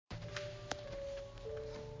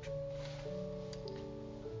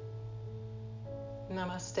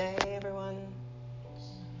Namaste, everyone.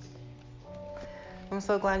 I'm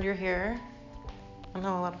so glad you're here. I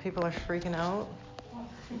know a lot of people are freaking out.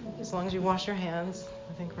 As long as you wash your hands,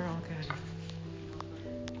 I think we're all good.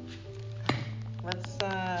 Let's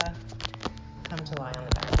come to lie on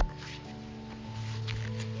the back.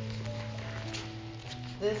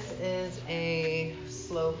 This is a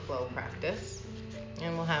slow flow practice,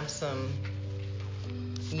 and we'll have some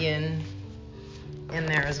yin in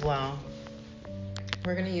there as well.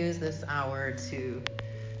 We're going to use this hour to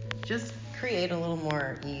just create a little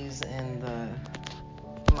more ease in the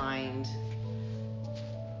mind,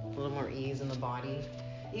 a little more ease in the body.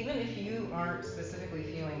 Even if you aren't specifically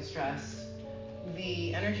feeling stressed,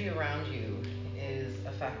 the energy around you is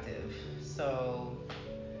effective. So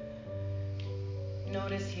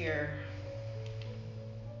notice here,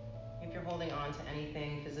 if you're holding on to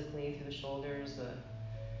anything physically through the shoulders,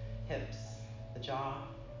 the hips, the jaw,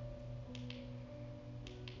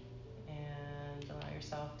 and allow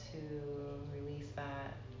yourself to release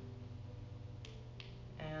that.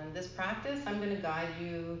 And this practice, I'm going to guide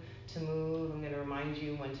you to move. I'm going to remind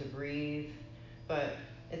you when to breathe. But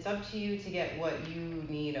it's up to you to get what you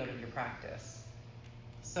need out of your practice.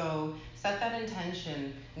 So set that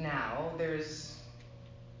intention now. There's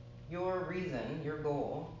your reason, your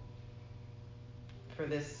goal for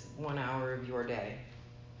this 1 hour of your day.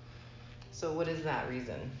 So what is that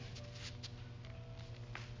reason?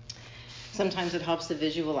 Sometimes it helps to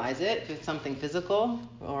visualize it if it's something physical,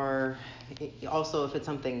 or also if it's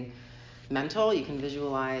something mental, you can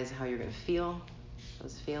visualize how you're going to feel,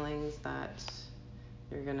 those feelings that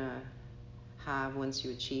you're going to have once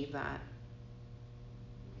you achieve that.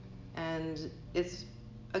 And it's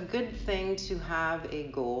a good thing to have a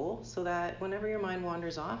goal so that whenever your mind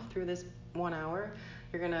wanders off through this 1 hour,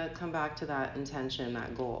 you're going to come back to that intention,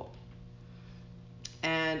 that goal.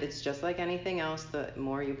 And it's just like anything else, the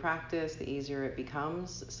more you practice, the easier it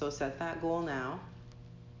becomes. So set that goal now.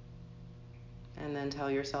 And then tell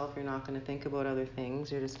yourself you're not going to think about other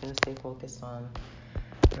things. You're just going to stay focused on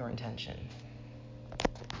your intention.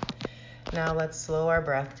 Now let's slow our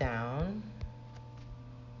breath down.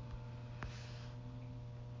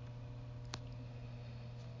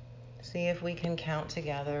 See if we can count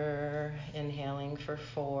together, inhaling for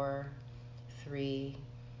 4, 3,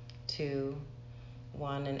 2,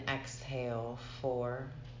 1, and exhale, 4,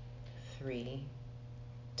 3,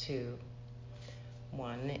 2,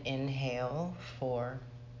 1. Inhale, 4,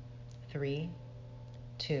 3,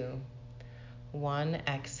 2, 1.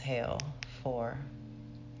 Exhale, 4,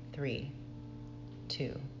 3,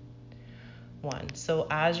 2, 1. So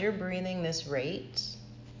as you're breathing this rate,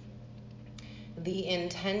 the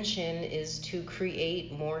intention is to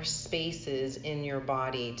create more spaces in your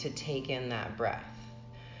body to take in that breath.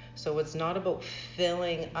 So it's not about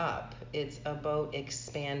filling up, it's about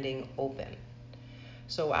expanding open.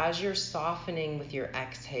 So as you're softening with your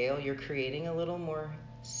exhale, you're creating a little more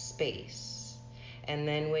space. And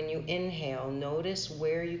then when you inhale, notice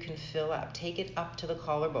where you can fill up. Take it up to the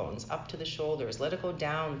collarbones, up to the shoulders. Let it go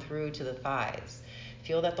down through to the thighs.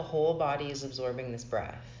 Feel that the whole body is absorbing this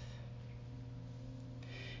breath.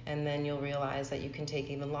 And then you'll realize that you can take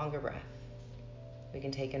even longer breath. We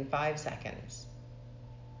can take in 5 seconds.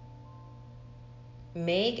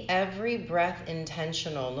 Make every breath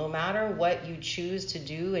intentional. No matter what you choose to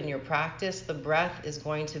do in your practice, the breath is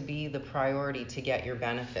going to be the priority to get your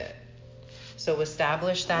benefit. So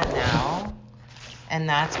establish that now, and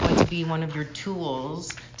that's going to be one of your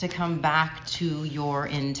tools to come back to your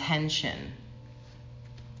intention.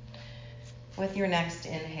 With your next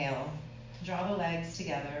inhale, draw the legs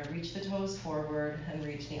together, reach the toes forward, and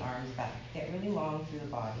reach the arms back. Get really long through the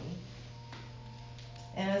body.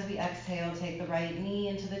 And as we exhale, take the right knee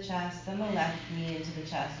into the chest and the left knee into the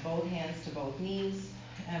chest, both hands to both knees,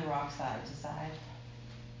 and rock side to side.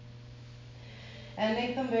 And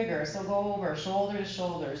make them bigger, so go over shoulder to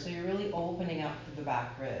shoulder, so you're really opening up through the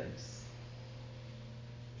back ribs.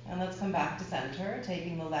 And let's come back to center,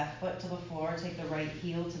 taking the left foot to the floor, take the right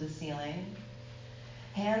heel to the ceiling.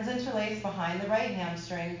 Hands interlace behind the right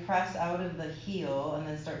hamstring, press out of the heel, and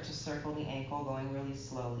then start to circle the ankle, going really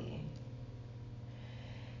slowly.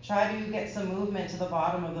 Try to get some movement to the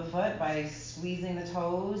bottom of the foot by squeezing the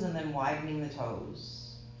toes and then widening the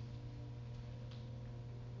toes.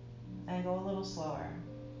 And go a little slower.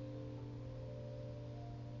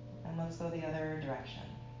 And let's go the other direction.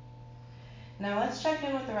 Now let's check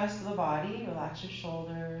in with the rest of the body. Relax your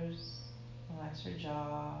shoulders, relax your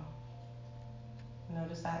jaw.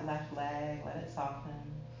 Notice that left leg, let it soften.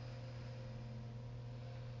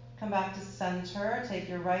 Come back to center, take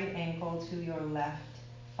your right ankle to your left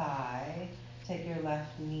thigh. Take your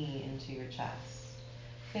left knee into your chest.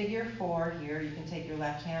 Figure 4 here. You can take your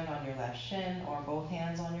left hand on your left shin or both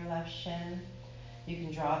hands on your left shin. You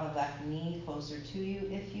can draw the left knee closer to you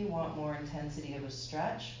if you want more intensity of a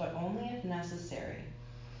stretch, but only if necessary.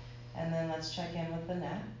 And then let's check in with the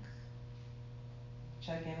neck.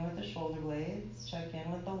 Check in with the shoulder blades. Check in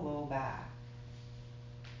with the low back.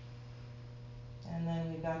 And then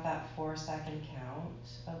we've got that 4-second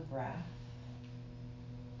count of breath.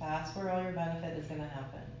 That's where all your benefit is going to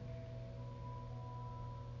happen.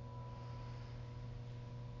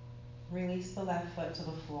 Release the left foot to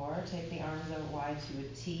the floor. Take the arms out wide to a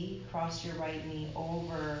T. Cross your right knee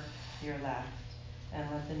over your left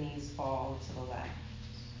and let the knees fall to the left.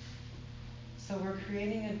 So we're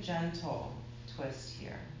creating a gentle twist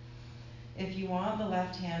here. If you want, the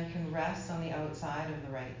left hand can rest on the outside of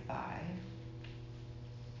the right thigh.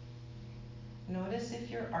 Notice if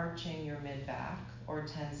you're arching your mid-back or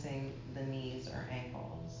tensing the knees or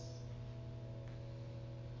ankles.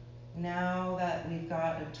 Now that we've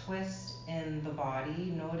got a twist in the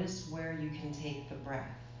body, notice where you can take the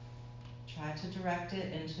breath. Try to direct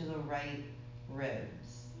it into the right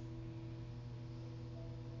ribs.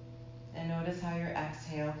 And notice how your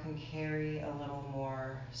exhale can carry a little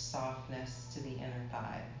more softness to the inner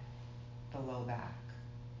thigh, the low back,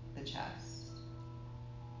 the chest.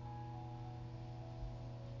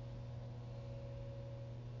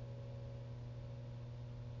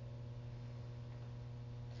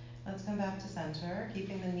 Let's come back to center,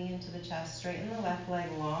 keeping the knee into the chest. Straighten the left leg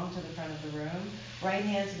long to the front of the room. Right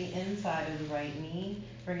hand to the inside of the right knee.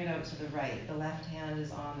 Bring it out to the right. The left hand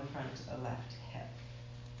is on the front of the left hip.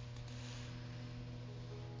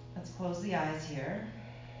 Let's close the eyes here.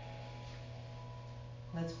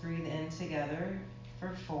 Let's breathe in together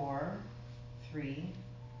for 4, 3,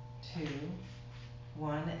 2,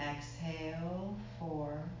 1. Exhale,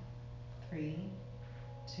 4, 3,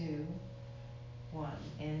 2, 1.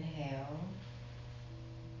 Inhale.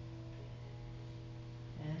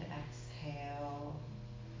 And exhale.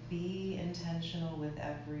 Be intentional with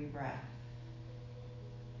every breath.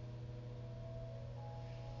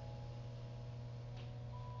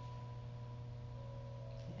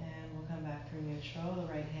 And we'll come back through neutral.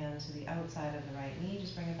 The right hand to the outside of the right knee.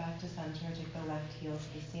 Just bring it back to center. Take the left heel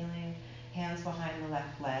to the ceiling. Hands behind the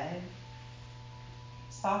left leg.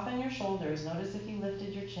 Soften your shoulders. Notice if you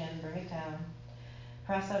lifted your chin, bring it down.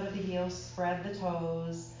 Press out of the heels, spread the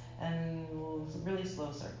toes, and really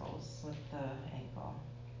slow circles with the ankle.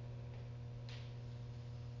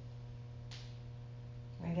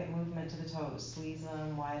 And get movement to the toes. Squeeze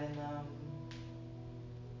them, widen them.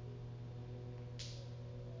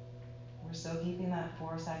 We're still keeping that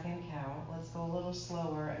 4-second count. Let's go a little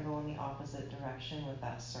slower and go in the opposite direction with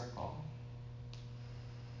that circle.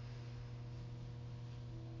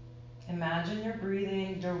 Imagine you're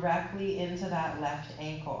breathing directly into that left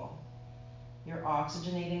ankle. You're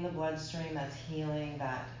oxygenating the bloodstream that's healing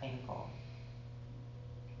that ankle.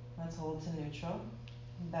 Let's hold to neutral.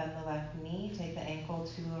 Bend the left knee, take the ankle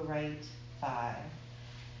to the right thigh.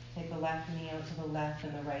 Take the left knee out to the left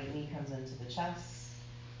and the right knee comes into the chest.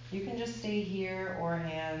 You can just stay here or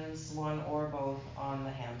hands, one or both, on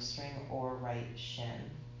the hamstring or right shin.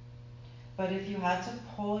 But if you had to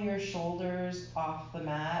pull your shoulders off the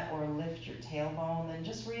mat or lift your tailbone, then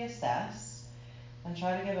just reassess and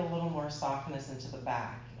try to get a little more softness into the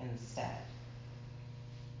back instead.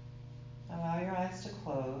 Allow your eyes to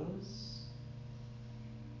close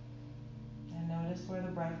and notice where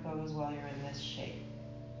the breath goes while you're in this shape.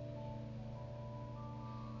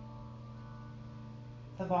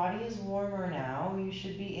 The body is warmer now. You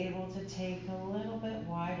should be able to take a little bit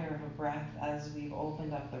wider of a breath as we've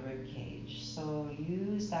opened up the rib cage. So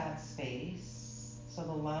use that space so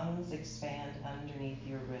the lungs expand underneath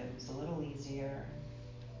your ribs a little easier.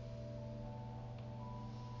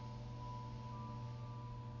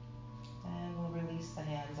 And we'll release the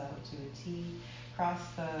hands out to a T. Cross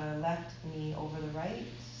the left knee over the right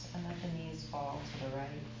and let the knees fall to the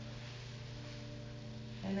right.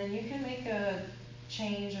 And then you can make a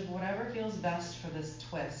change of whatever feels best for this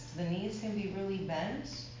twist. The knees can be really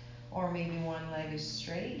bent or maybe one leg is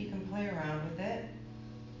straight. You can play around with it.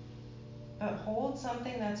 But hold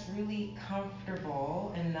something that's really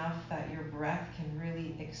comfortable enough that your breath can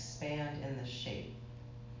really expand in the shape.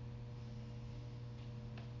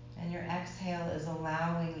 And your exhale is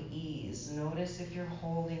allowing ease. Notice if you're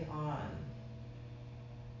holding on.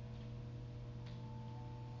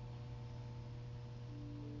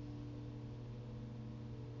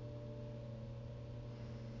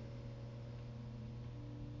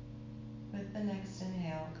 With the next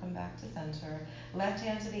inhale, come back to center. Left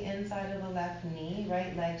hand to the inside of the left knee,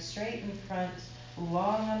 right leg straight in front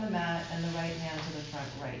long on the mat, and the right hand to the front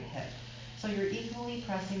right hip. So you're equally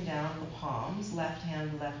pressing down the palms, left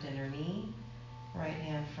hand, left inner knee, right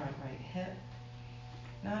hand, front right hip.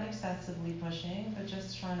 Not excessively pushing, but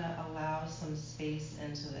just trying to allow some space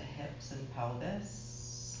into the hips and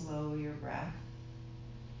pelvis. Slow your breath.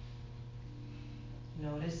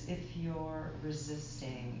 Notice if you're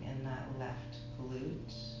resisting in that left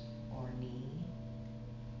glute or knee.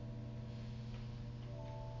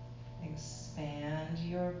 Expand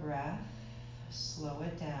your breath. Slow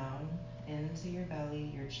it down into your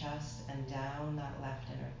belly, your chest, and down that left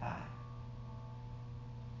inner thigh.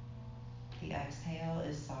 The exhale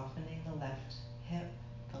is softening the left hip,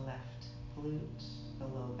 the left glute, the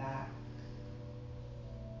low back.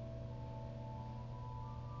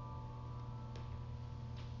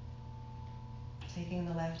 Taking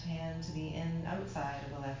the left hand to the outside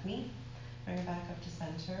of the left knee. Bring it back up to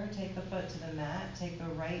center. Take the foot to the mat. Take the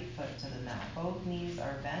right foot to the mat. Both knees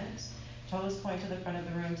are bent. Toes point to the front of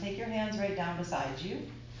the room. Take your hands right down beside you.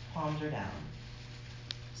 Palms are down.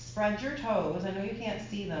 Spread your toes. I know you can't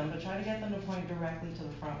see them, but try to get them to point directly to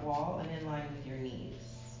the front wall and in line with your knees.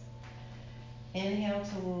 Inhale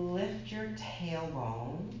to lift your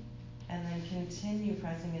tailbone, and then continue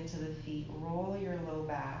pressing into the feet. Roll your low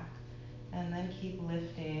back, and then keep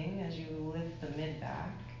lifting as you lift the mid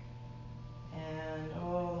back. And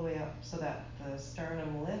all the way up so that the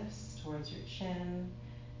sternum lifts towards your chin.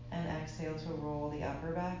 And exhale to roll the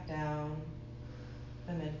upper back down,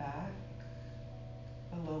 the mid back,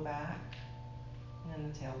 the low back, and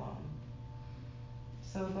then the tailbone.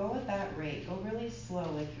 So go at that rate. Go really slow,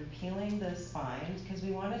 like you're peeling the spine, because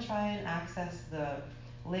we want to try and access the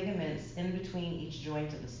ligaments in between each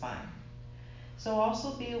joint of the spine. So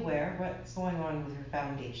also be aware what's going on with your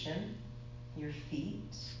foundation, your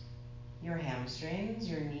feet, your hamstrings,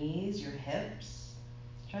 your knees, your hips.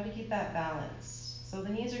 Try to keep that balanced. So the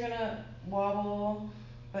knees are going to wobble,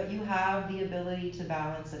 but you have the ability to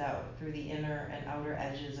balance it out through the inner and outer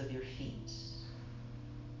edges of your feet.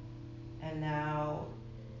 And now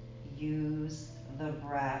use the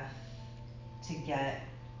breath to get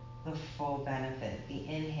the full benefit. The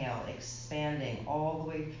inhale expanding all the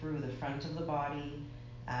way through the front of the body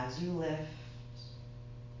as you lift.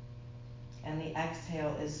 And the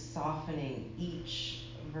exhale is softening each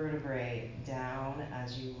vertebrae down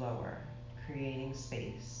as you lower, creating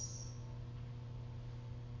space.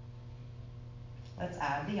 Let's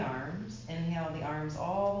add the arms. Inhale the arms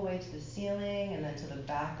all the way to the ceiling and then to the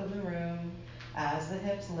back of the room as the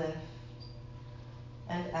hips lift.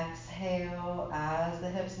 And exhale as the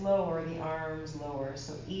hips lower, the arms lower.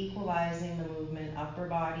 So equalizing the movement, upper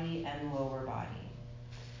body and lower body.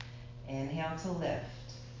 Inhale to lift.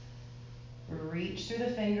 Reach through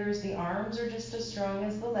the fingers. The arms are just as strong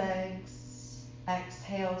as the legs.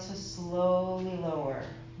 Exhale to slowly lower,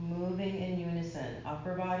 moving in unison.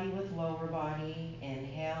 Upper body with lower body.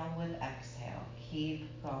 Inhale with exhale.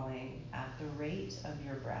 Keep going at the rate of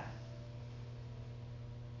your breath.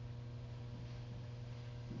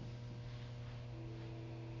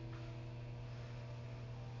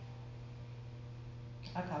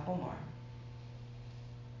 A couple more.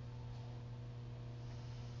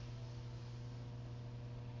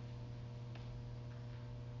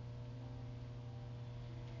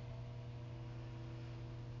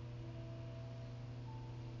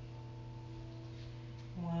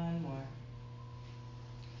 One more.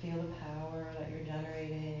 Feel the power that you're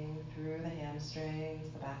generating through the hamstrings,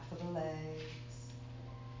 the backs of the legs.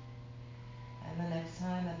 And the next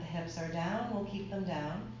time that the hips are down, we'll keep them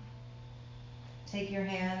down. Take your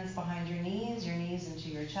hands behind your knees into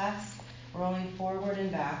your chest, rolling forward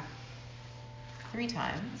and back 3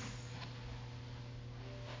 times.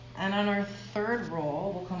 And on our third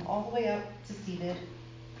roll, we'll come all the way up to seated,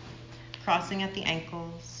 crossing at the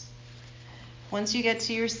ankles. Once you get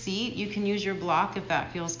to your seat, you can use your block if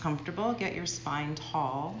that feels comfortable. Get your spine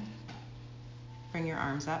tall. Bring your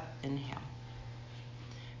arms up. Inhale.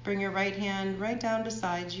 Bring your right hand right down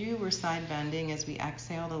beside you. We're side bending. As we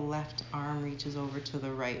exhale, the left arm reaches over to the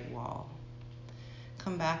right wall.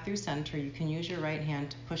 Come back through center. You can use your right hand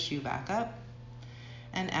to push you back up.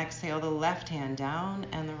 And exhale, the left hand down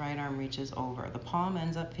and the right arm reaches over. The palm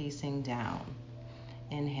ends up facing down.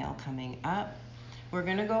 Inhale, coming up. We're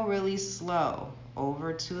gonna go really slow.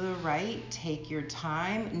 Over to the right, take your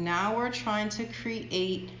time. Now we're trying to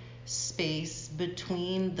create space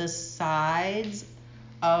between the sides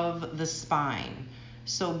of the spine.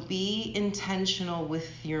 So be intentional with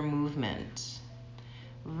your movement.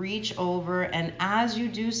 Reach over, and as you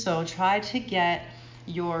do so, try to get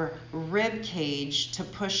your rib cage to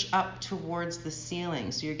push up towards the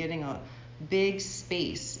ceiling. So you're getting a big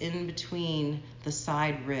space in between the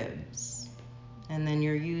side ribs. And then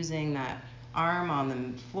you're using that arm on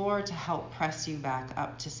the floor to help press you back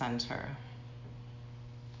up to center.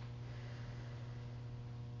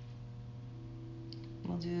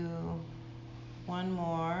 We'll do one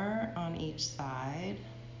more on each side.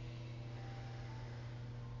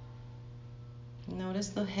 Notice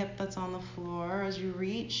the hip that's on the floor as you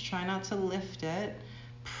reach. Try not to lift it.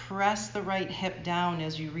 Press the right hip down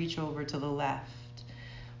as you reach over to the left.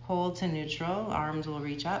 Hold to neutral. Arms will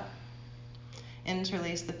reach up.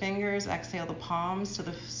 Interlace the fingers. Exhale the palms to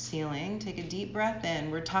the ceiling. Take a deep breath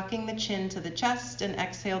in. We're tucking the chin to the chest and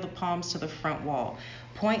exhale the palms to the front wall.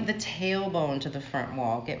 Point the tailbone to the front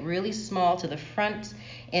wall. Get really small to the front.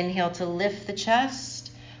 Inhale to lift the chest.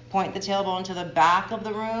 Point the tailbone to the back of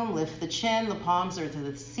the room, lift the chin, the palms are to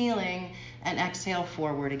the ceiling, and exhale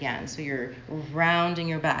forward again. So you're rounding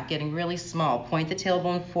your back, getting really small. Point the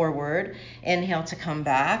tailbone forward, inhale to come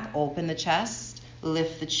back, open the chest,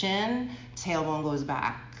 lift the chin, tailbone goes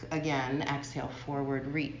back. Again, exhale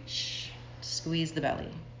forward, reach, squeeze the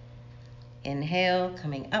belly. Inhale,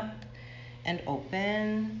 coming up and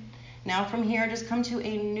open. Now from here, just come to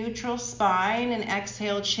a neutral spine and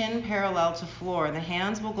exhale, chin parallel to floor. The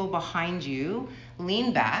hands will go behind you.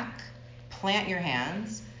 Lean back, plant your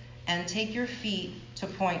hands, and take your feet to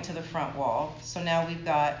point to the front wall. So now we've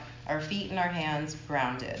got our feet and our hands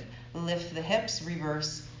grounded. Lift the hips,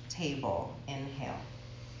 reverse table. Inhale.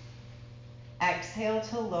 Exhale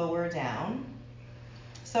to lower down.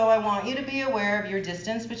 So I want you to be aware of your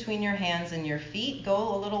distance between your hands and your feet.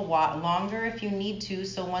 Go a little longer if you need to,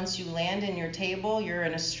 so once you land in your table, you're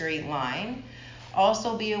in a straight line.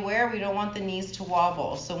 Also be aware we don't want the knees to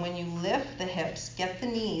wobble. So when you lift the hips, get the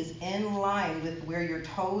knees in line with where your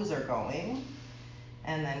toes are going,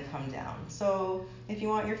 and then come down. So if you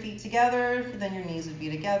want your feet together, then your knees would be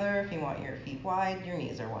together. If you want your feet wide, your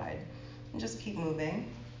knees are wide. And just keep moving.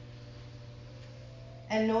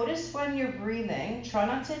 And notice when you're breathing, try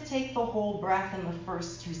not to take the whole breath in the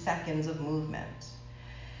first 2 seconds of movement.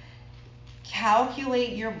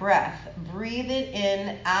 Calculate your breath. Breathe it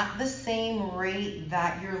in at the same rate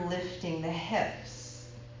that you're lifting the hips.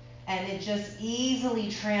 And it just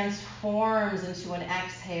easily transforms into an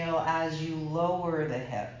exhale as you lower the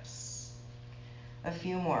hips. A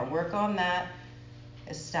few more. Work on that,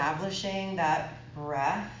 establishing that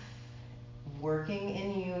breath, working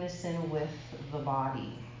in unison with the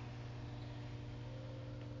body.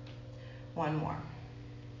 One more.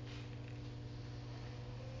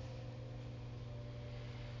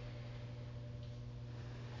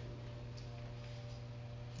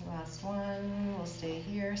 Last one. We'll stay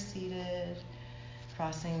here, seated,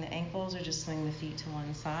 crossing the ankles, or just swing the feet to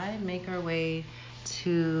one side. Make our way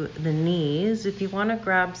to the knees. If you want to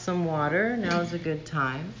grab some water, now's a good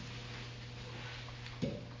time.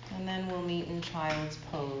 And then we'll meet in child's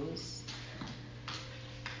pose.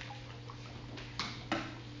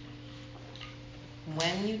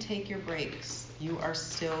 When you take your breaks, you are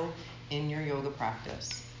still in your yoga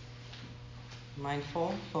practice.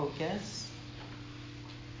 Mindful, focus.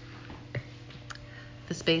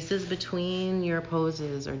 The spaces between your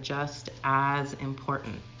poses are just as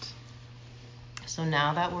important. So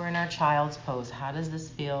now that we're in our child's pose, how does this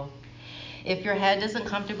feel? If your head doesn't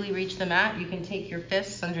comfortably reach the mat, you can take your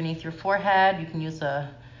fists underneath your forehead. You can use a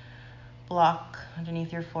block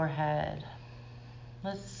underneath your forehead.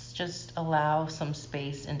 Let's just allow some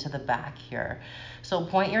space into the back here. So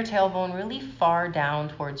point your tailbone really far down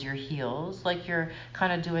towards your heels, like you're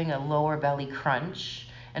kind of doing a lower belly crunch,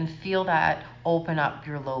 and feel that open up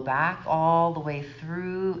your low back all the way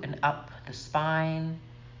through and up the spine.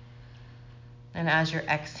 And as you're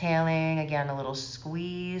exhaling, again, a little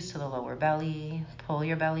squeeze to the lower belly. Pull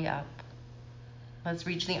your belly up. Let's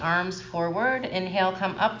reach the arms forward. Inhale,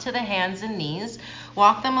 come up to the hands and knees.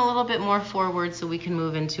 Walk them a little bit more forward so we can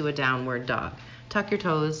move into a downward dog. Tuck your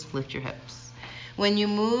toes, lift your hips. When you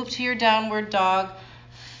move to your downward dog,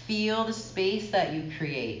 feel the space that you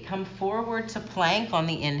create. Come forward to plank on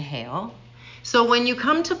the inhale. So when you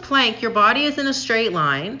come to plank, your body is in a straight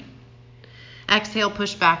line. Exhale,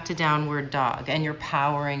 push back to downward dog, and you're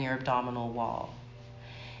powering your abdominal wall.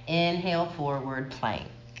 Inhale, forward plank.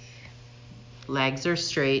 Legs are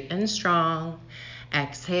straight and strong.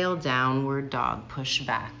 Exhale, downward dog, push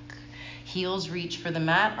back. Heels reach for the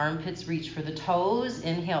mat, armpits reach for the toes.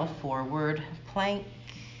 Inhale, forward plank.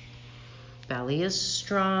 Belly is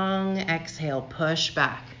strong. Exhale, push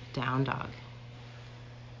back, down dog.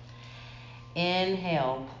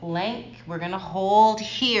 Inhale, plank. We're going to hold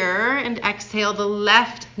here and exhale. The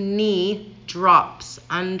left knee drops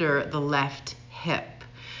under the left hip.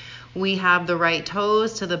 We have the right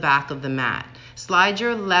toes to the back of the mat. Slide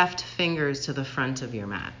your left fingers to the front of your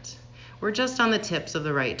mat. We're just on the tips of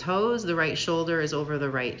the right toes. The right shoulder is over the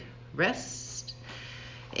right wrist.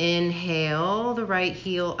 Inhale, the right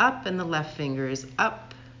heel up and the left fingers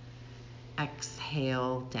up.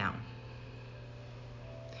 Exhale, down.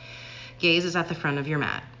 Gaze is at the front of your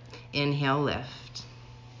mat. Inhale, lift.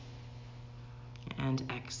 And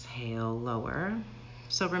exhale, lower.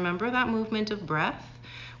 So remember that movement of breath.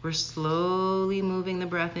 We're slowly moving the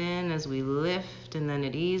breath in as we lift, and then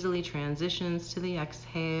it easily transitions to the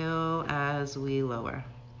exhale as we lower.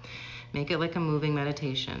 Make it like a moving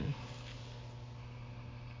meditation.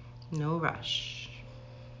 No rush.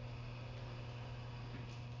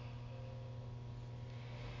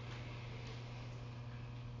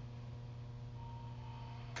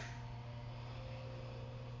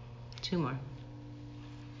 Two more.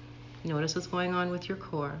 Notice what's going on with your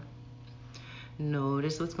core.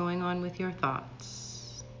 Notice what's going on with your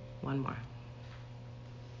thoughts. One more.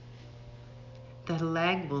 The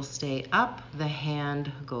leg will stay up, the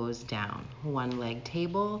hand goes down. One leg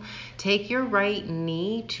table. Take your right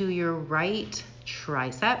knee to your right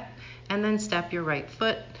tricep and then step your right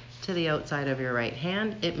foot to the outside of your right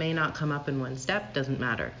hand. It may not come up in one step, doesn't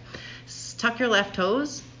matter. Tuck your left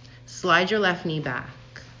toes, slide your left knee back.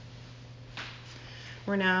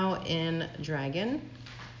 We're now in dragon.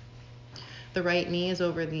 The right knee is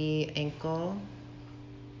over the ankle.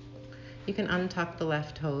 You can untuck the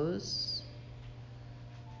left toes.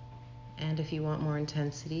 And if you want more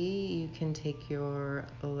intensity, you can take your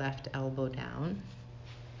left elbow down.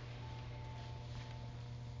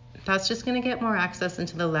 That's just going to get more access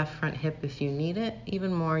into the left front hip if you need it.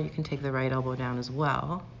 Even more, you can take the right elbow down as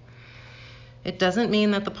well. It doesn't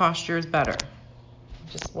mean that the posture is better.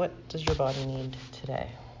 Just what does your body need today?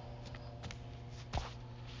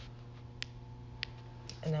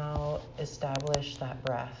 And now establish that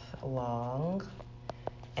breath long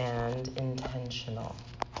and intentional.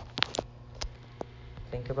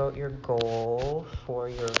 Think about your goal for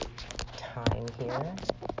your time here.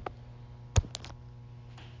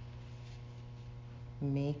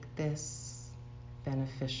 Make this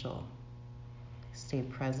beneficial. Stay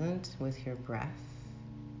present with your breath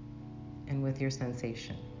and with your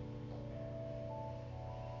sensation.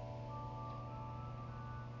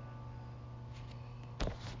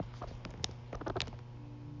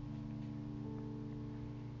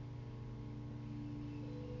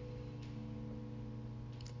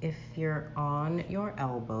 If you're on your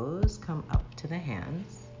elbows, come up to the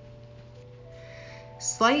hands.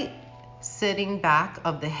 Slight sitting back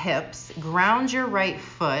of the hips, ground your right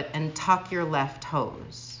foot and tuck your left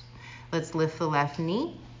toes. Let's lift the left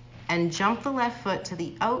knee and jump the left foot to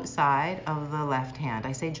the outside of the left hand.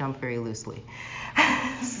 I say jump very loosely.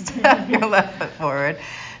 Step your left foot forward.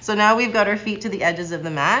 So now we've got our feet to the edges of the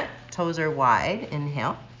mat. Toes are wide.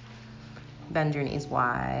 Inhale. Bend your knees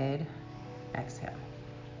wide. Exhale.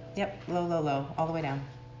 Yep, low, low, low, all the way down.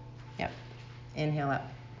 Yep, inhale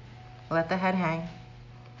up. Let the head hang.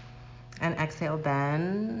 And exhale,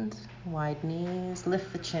 bend, wide knees,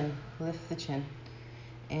 lift the chin, lift the chin.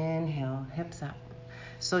 Inhale, hips up.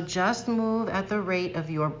 So just move at the rate of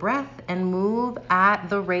your breath and move at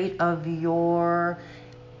the rate of your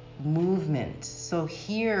movement. So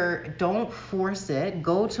here, don't force it.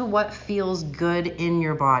 Go to what feels good in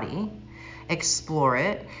your body. Explore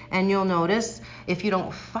it, and you'll notice if you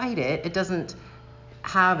don't fight it, it doesn't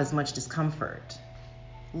have as much discomfort.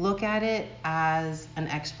 Look at it as an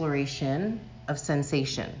exploration of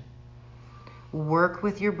sensation. Work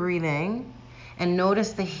with your breathing and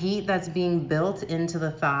notice the heat that's being built into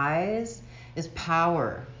the thighs is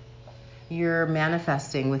power you're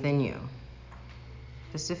manifesting within you.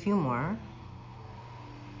 Just a few more.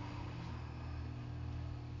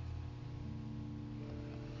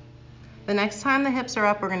 The next time the hips are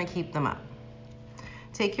up, we're going to keep them up.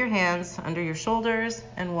 Take your hands under your shoulders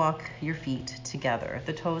and walk your feet together.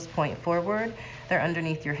 The toes point forward. They're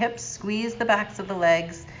underneath your hips. Squeeze the backs of the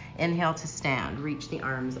legs. Inhale to stand. Reach the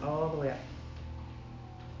arms all the way up.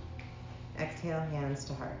 Exhale, hands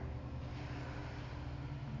to heart.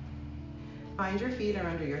 Find your feet are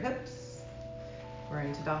under your hips. We're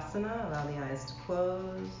in Tadasana. Allow the eyes to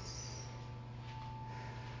close.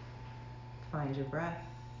 Find your breath.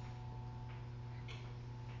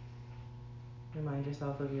 Remind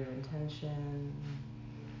yourself of your intention.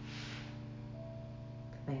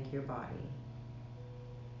 Thank your body.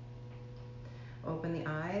 Open the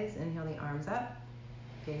eyes, inhale the arms up,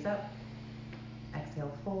 gaze up.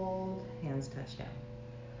 Exhale, fold, hands touch down.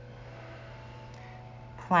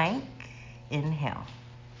 Plank, inhale.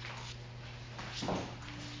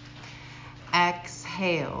 Exhale.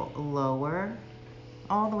 exhale, lower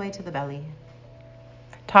all the way to the belly.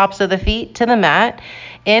 Tops of the feet to the mat.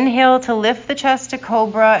 Inhale to lift the chest to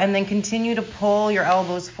cobra, and then continue to pull your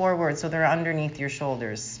elbows forward so they're underneath your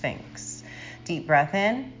shoulders, sphinx. Deep breath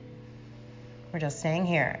in. We're just staying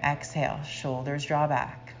here. Exhale, shoulders draw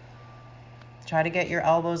back. Try to get your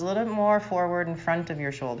elbows a little bit more forward in front of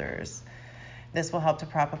your shoulders. This will help to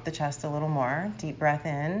prop up the chest a little more. Deep breath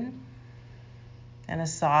in. And a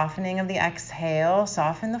softening of the exhale.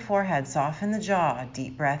 Soften the forehead, soften the jaw.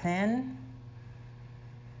 Deep breath in.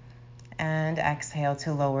 And exhale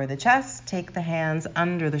to lower the chest. Take the hands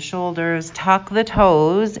under the shoulders. Tuck the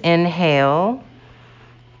toes. Inhale.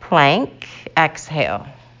 Plank. Exhale.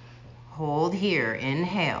 Hold here.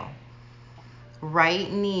 Inhale. Right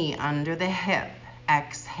knee under the hip.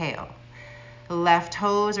 Exhale. Left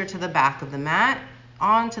toes are to the back of the mat.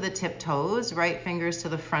 Onto the tip toes. Right fingers to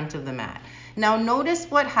the front of the mat. Now notice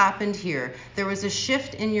what happened here. There was a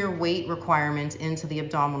shift in your weight requirement into the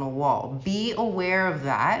abdominal wall. Be aware of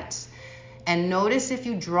that. And notice if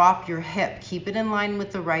you drop your hip, keep it in line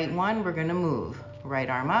with the right one. We're gonna move. Right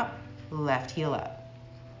arm up, left heel up.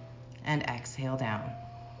 And exhale down.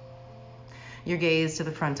 Your gaze to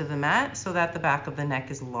the front of the mat so that the back of the neck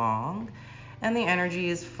is long and the energy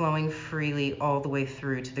is flowing freely all the way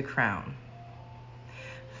through to the crown.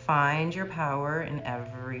 Find your power in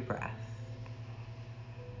every breath.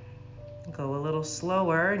 Go a little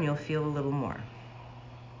slower and you'll feel a little more.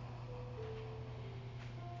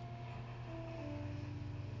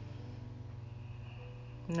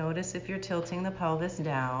 Notice if you're tilting the pelvis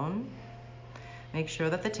down. Make sure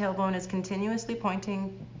that the tailbone is continuously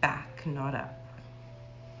pointing back, not up.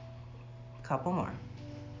 Couple more.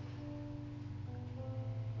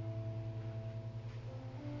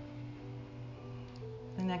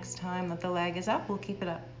 The next time that the leg is up, we'll keep it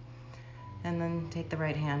up. And then take the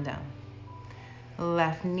right hand down.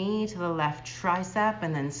 Left knee to the left tricep,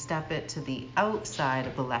 and then step it to the outside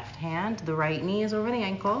of the left hand. The right knee is over the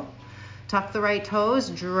ankle. Tuck the right toes,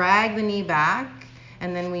 drag the knee back,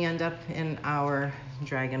 and then we end up in our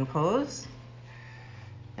dragon pose.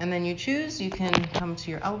 And then you choose, you can come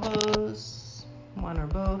to your elbows, one or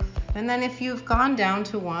both. And then if you've gone down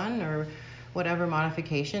to one or whatever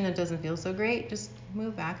modification, it doesn't feel so great, just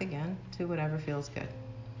move back again to whatever feels good.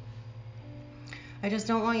 I just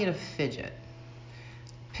don't want you to fidget.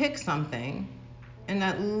 Pick something and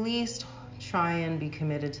at least try and be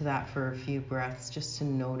committed to that for a few breaths just to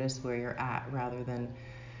notice where you're at rather than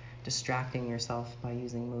distracting yourself by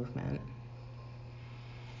using movement.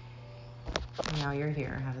 Now you're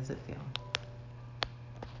here. How does it feel?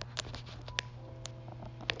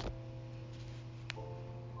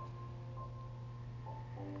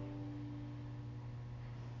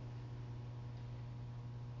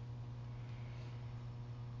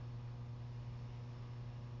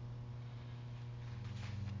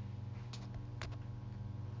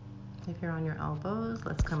 If you're on your elbows,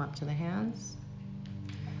 let's come up to the hands.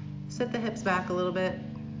 Sit the hips back a little bit.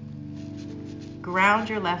 Ground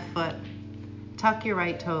your left foot. Tuck your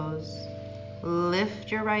right toes.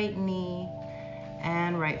 Lift your right knee.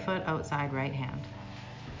 And right foot outside right hand.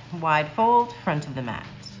 Wide fold, front of the mat.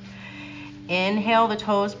 Inhale, the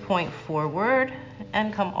toes point forward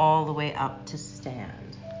and come all the way up to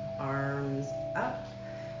stand. Arms up.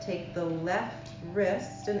 Take the left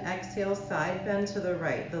wrist and exhale, side bend to the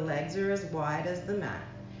right. The legs are as wide as the mat.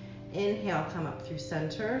 Inhale, come up through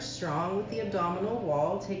center, strong with the abdominal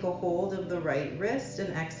wall. Take a hold of the right wrist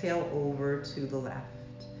and exhale over to the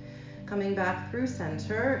left. Coming back through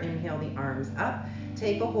center, inhale the arms up.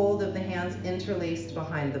 Take a hold of the hands interlaced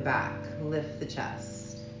behind the back. Lift the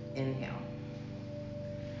chest. Inhale.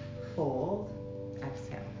 Fold.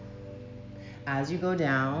 Exhale. As you go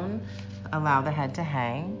down, allow the head to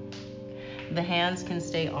hang. The hands can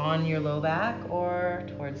stay on your low back or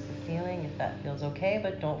towards the ceiling if that feels okay,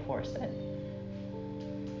 but don't force it.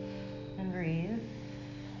 And breathe.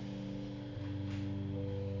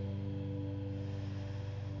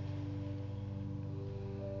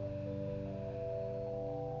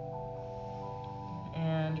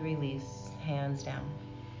 And release, hands down.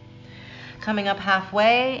 Coming up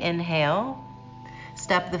halfway, inhale.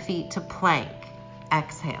 Step the feet to plank.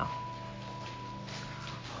 Exhale.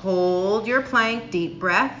 Hold your plank, deep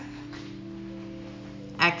breath.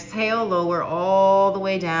 Exhale, lower all the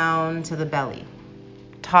way down to the belly.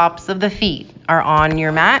 Tops of the feet are on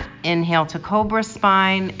your mat. Inhale to cobra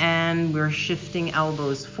spine, and we're shifting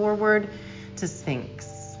elbows forward to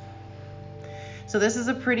sphinx. So this is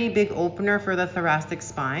a pretty big opener for the thoracic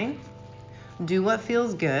spine. Do what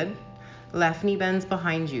feels good. Left knee bends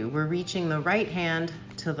behind you. We're reaching the right hand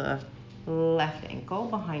to the left ankle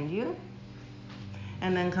behind you.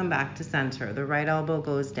 and then come back to center. The right elbow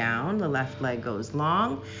goes down, the left leg goes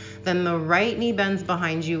long. Then the right knee bends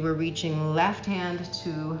behind you. We're reaching left hand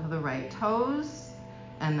to the right toes,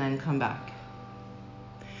 and then come back.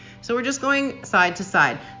 So we're just going side to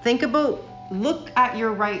side. Look at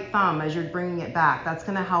your right thumb as you're bringing it back. That's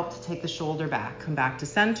gonna help to take the shoulder back. Come back to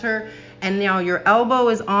center. And now your elbow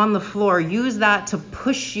is on the floor. Use that to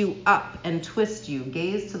push you up and twist you.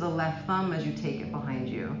 Gaze to the left thumb as you take it behind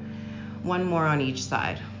you. One more on each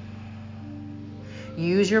side.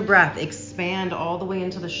 Use your breath. Expand all the way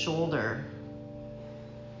into the shoulder.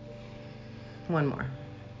 One more.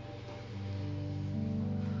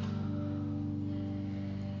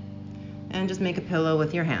 And just make a pillow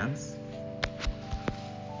with your hands.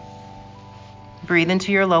 Breathe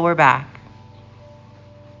into your lower back.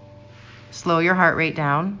 Slow your heart rate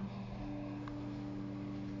down.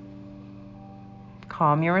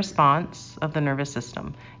 Calm your response of the nervous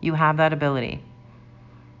system. You have that ability.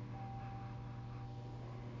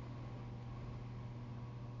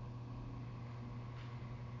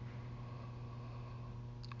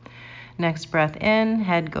 Next breath in,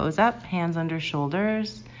 head goes up, hands under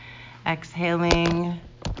shoulders. Exhaling,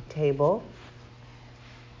 table.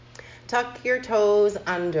 Tuck your toes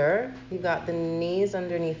under. You've got the knees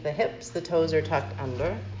underneath the hips. The toes are tucked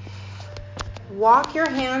under. Walk your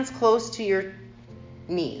hands close to your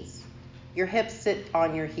knees. Your hips sit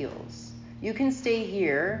on your heels. You can stay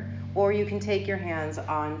here, or you can take your hands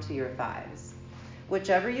onto your thighs.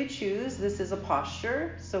 Whichever you choose, this is a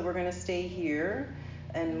posture. So we're going to stay here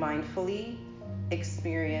and mindfully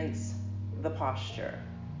experience the posture.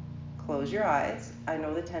 Close your eyes. I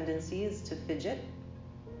know the tendency is to fidget.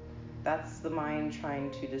 That's the mind trying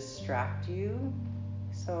to distract you.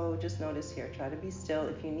 So just notice here. Try to be still.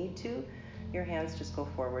 If you need to, your hands just go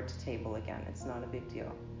forward to table again. It's not a big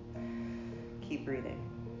deal. Keep breathing.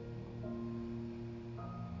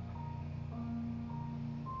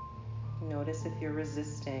 Notice if you're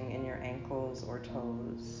resisting in your ankles or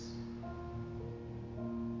toes.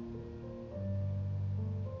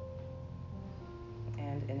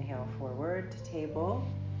 And inhale forward to table.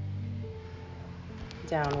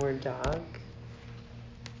 Downward dog.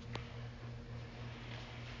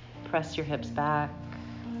 Press your hips back.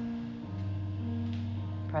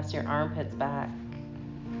 Press your armpits back.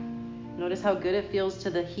 Notice how good it feels to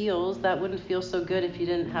the heels. That wouldn't feel so good if you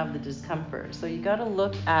didn't have the discomfort. So you got to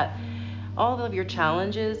look at all of your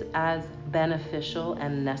challenges as beneficial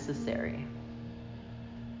and necessary.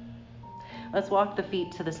 Let's walk the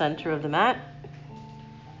feet to the center of the mat.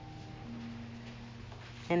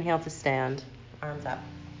 Inhale to stand, arms up.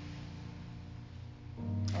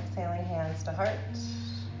 Exhaling, hands to heart.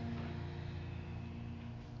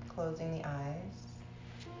 Closing the eyes.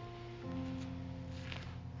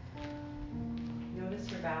 Notice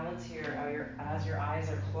your balance here as your eyes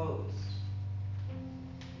are closed.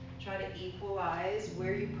 Try to equalize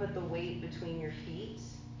where you put the weight between your feet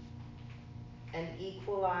and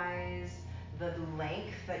equalize the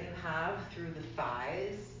length that you have through the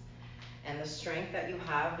thighs and the strength that you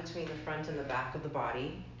have between the front and the back of the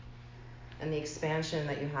body and the expansion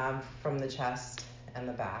that you have from the chest and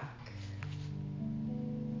the back.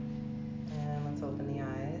 And let's open the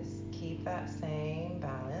eyes. Keep that same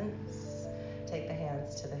balance. Take the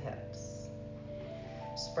hands to the hips.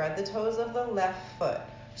 Spread the toes of the left foot.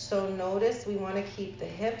 So notice we want to keep the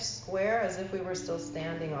hips square as if we were still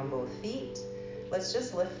standing on both feet. Let's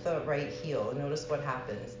just lift the right heel. Notice what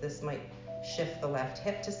happens. This might shift the left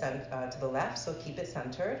hip to the left, so keep it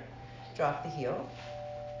centered. Drop the heel.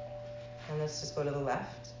 And let's just go to the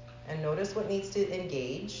left. And notice what needs to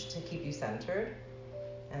engage to keep you centered.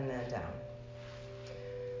 And then down.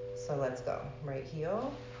 So let's go. Right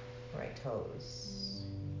heel, right toes.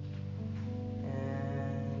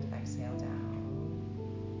 And exhale down.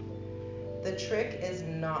 The trick is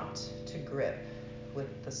not to grip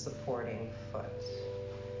with the supporting foot.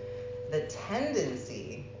 The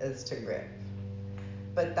tendency is to grip,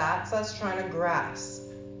 but that's us trying to grasp.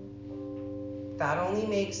 That only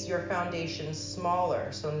makes your foundation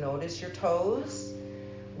smaller. So notice your toes.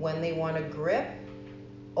 When they want to grip,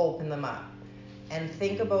 open them up. And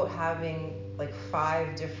think about having like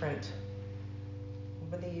 5 different,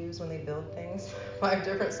 what do they use when they build things? 5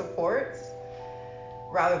 different supports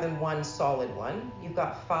rather than one solid one. You've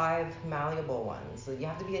got 5 malleable ones. So you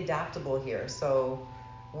have to be adaptable here. So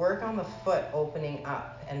work on the foot opening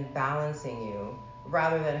up and balancing you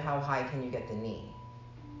rather than how high can you get the knee.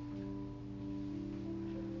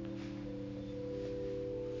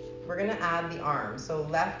 We're going to add the arm. So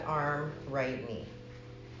left arm, right knee.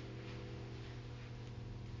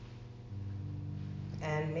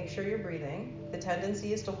 And make sure you're breathing. The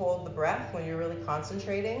tendency is to hold the breath when you're really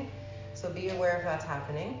concentrating, so be aware if that's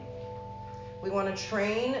happening. We want to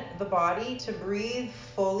train the body to breathe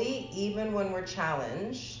fully even when we're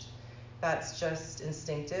challenged. That's just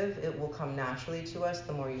instinctive. It will come naturally to us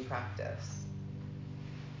the more you practice.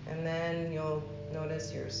 And then you'll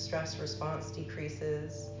notice your stress response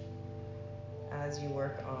decreases as you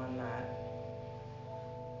work on that.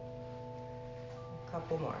 A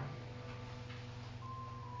couple more.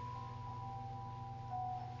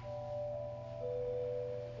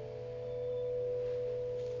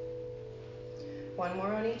 One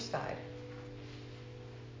more on each side.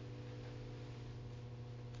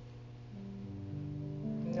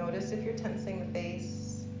 Notice if you're tensing the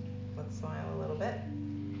face. Let's smile a little bit.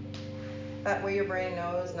 That way your brain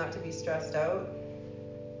knows not to be stressed out.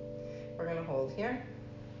 We're going to hold here.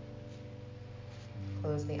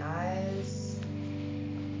 Close the eyes.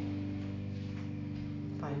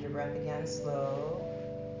 Find your breath again, slow.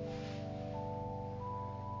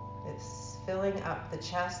 It's filling up the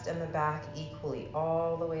chest and the back equally,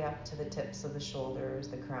 all the way up to the tips of the shoulders,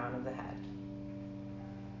 the crown of the head.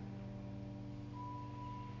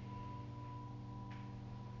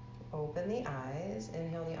 Open the eyes.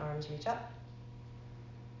 Inhale, the arms reach up.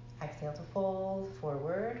 Exhale to fold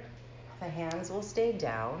forward. The hands will stay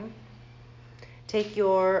down. Take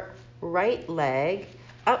your right leg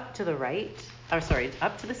up to the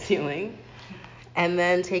up to the ceiling, and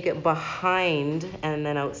then take it behind and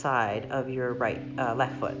then outside of your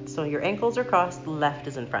left foot. So your ankles are crossed, left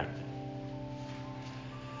is in front.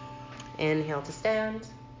 Inhale to stand.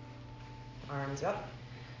 Arms up.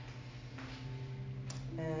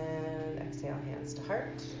 And exhale, hands to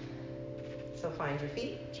heart. So find your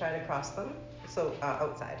feet, try to cross them. So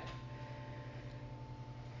outside.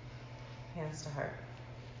 Hands to heart.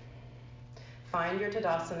 Find your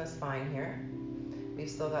Tadasana spine here. We've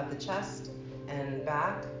still got the chest and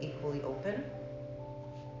back equally open.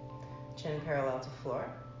 Chin parallel to floor.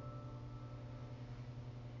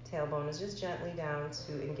 Tailbone is just gently down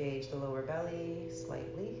to engage the lower belly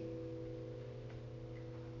slightly.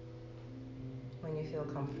 When you feel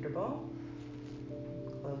comfortable,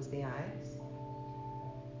 close the eyes.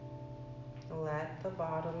 Let the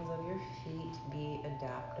bottoms of your feet be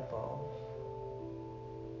adaptable.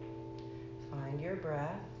 Find your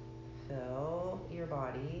breath, fill your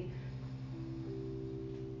body.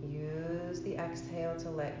 Use the exhale to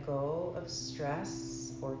let go of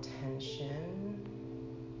stress or tension.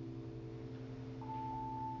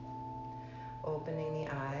 Opening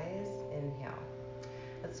the eyes, inhale.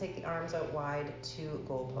 Let's take the arms out wide to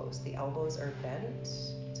goalpost. The elbows are bent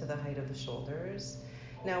to the height of the shoulders.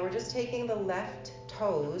 Now we're just taking the left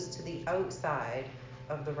toes to the outside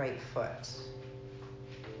of the right foot.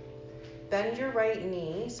 Bend your right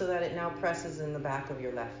knee so that it now presses in the back of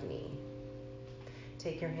your left knee.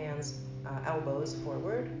 Take your hands, elbows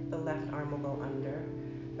forward. The left arm will go under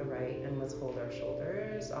the right, and let's hold our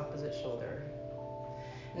shoulders, opposite shoulder.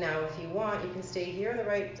 Now, if you want, you can stay here.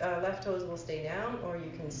 The left toes will stay down, or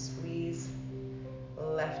you can squeeze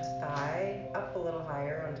left thigh up a little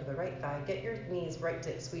higher onto the right thigh. Get your knees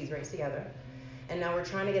squeeze right together. And now we're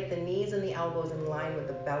trying to get the knees and the elbows in line with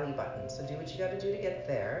the belly button. So do what you got to do to get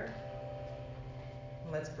there.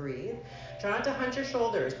 Let's breathe. Try not to hunch your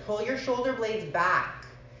shoulders. Pull your shoulder blades back.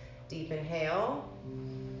 Deep inhale.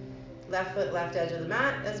 Left foot, left edge of the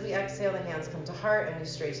mat. As we exhale, the hands come to heart and we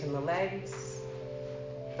straighten the legs.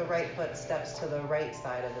 The right foot steps to the right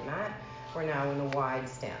side of the mat. We're now in a wide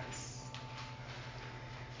stance.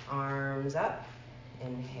 Arms up.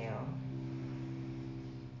 Inhale.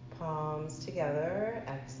 Palms together.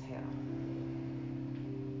 Exhale.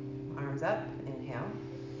 Arms up. Inhale.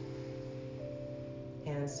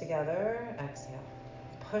 Hands together. Exhale.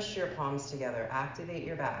 Push your palms together. Activate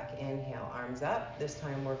your back. Inhale. Arms up. This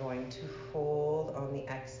time we're going to fold on the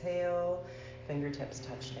exhale. Fingertips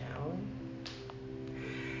touch down.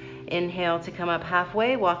 Inhale to come up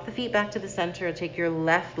halfway. Walk the feet back to the center. Take your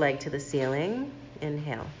left leg to the ceiling.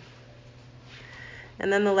 Inhale.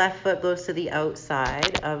 And then the left foot goes to the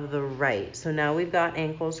outside of the right. So now we've got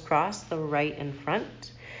ankles crossed, the right in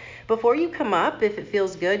front. Before you come up, if it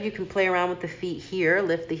feels good, you can play around with the feet here.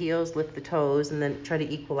 Lift the heels, lift the toes, and then try to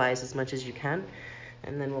equalize as much as you can.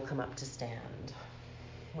 And then we'll come up to stand.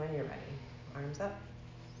 When you're ready. Arms up.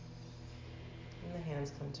 And the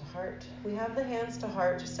hands come to heart. We have the hands to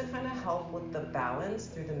heart just to kind of help with the balance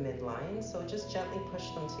through the midline. So just gently push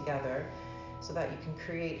them together so that you can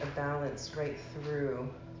create a balance right through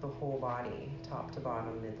the whole body, top to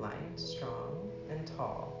bottom, midline, strong and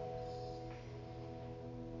tall.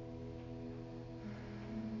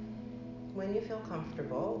 When you feel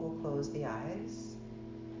comfortable, we'll close the eyes.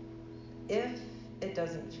 If it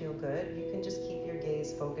doesn't feel good, you can just keep your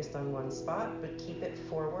gaze focused on one spot, but keep it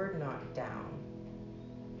forward, not down.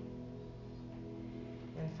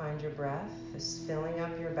 And find your breath is filling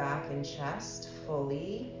up your back and chest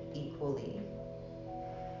fully, equally.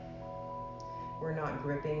 We're not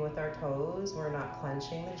gripping with our toes. We're not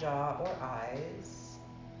clenching the jaw or eyes.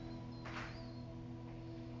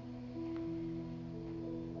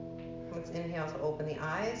 Let's inhale to open the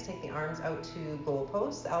eyes. Take the arms out to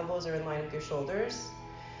goalposts. Elbows are in line with your shoulders.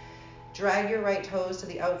 Drag your right toes to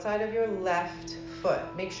the outside of your left foot.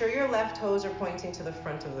 Make sure your left toes are pointing to the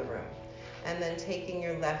front of the room. And then taking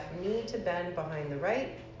your left knee to bend behind the right.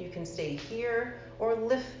 You can stay here or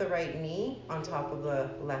lift the right knee on top of the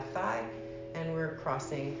left thigh. And we're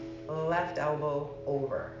crossing left elbow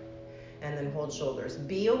over. And then hold shoulders.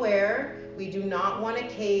 Be aware, we do not want to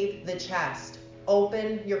cave the chest.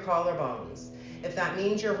 Open your collarbones. If that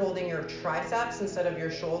means you're holding your triceps instead of your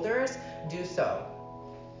shoulders, do so.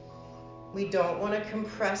 We don't want to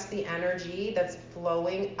compress the energy that's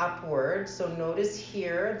flowing upward. So notice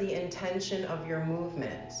here the intention of your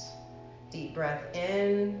movement. Deep breath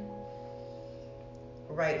in.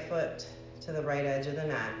 Right foot to the right edge of the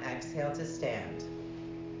mat. Exhale to stand.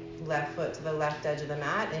 Left foot to the left edge of the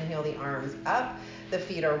mat. Inhale the arms up. The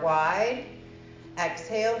feet are wide.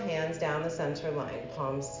 Exhale, hands down the center line.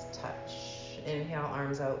 Palms touch. Inhale,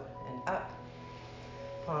 arms out and up.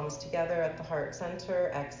 Palms together at the heart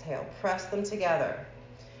center. Exhale, press them together.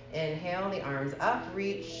 Inhale, the arms up,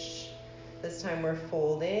 reach. This time we're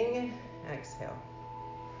folding. Exhale.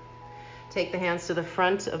 Take the hands to the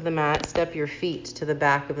front of the mat. Step your feet to the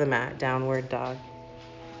back of the mat. Downward dog.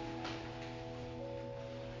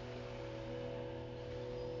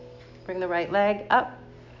 Bring the right leg up.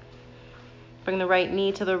 Bring the right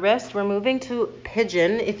knee to the wrist. We're moving to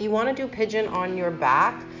pigeon. If you want to do pigeon on your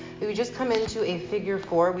back, we would just come into a figure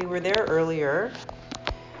 4. We were there earlier.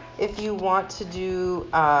 If you want to do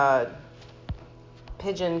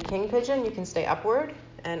pigeon, king pigeon, you can stay upward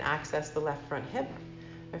and access the left front hip.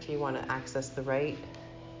 If you want to access the right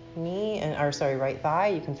right thigh,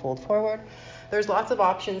 you can fold forward. There's lots of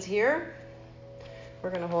options here.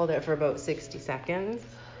 We're going to hold it for about 60 seconds.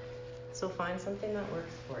 So find something that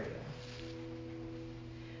works for you.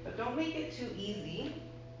 But don't make it too easy.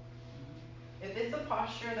 If it's a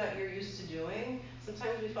posture that you're used to doing,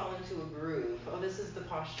 sometimes we fall into a groove. Oh, this is the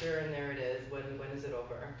posture and there it is. When is it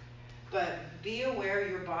over? But be aware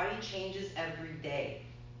your body changes every day.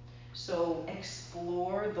 So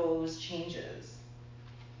explore those changes.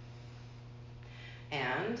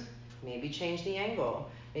 And maybe change the angle.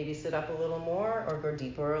 Maybe sit up a little more or go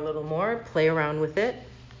deeper a little more. Play around with it.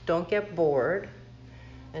 Don't get bored.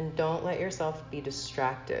 And don't let yourself be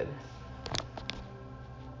distracted.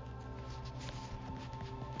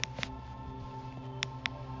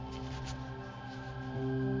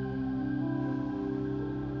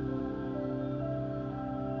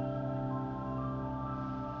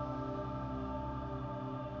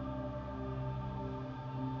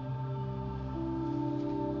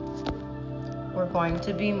 We're going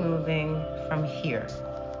to be moving from here.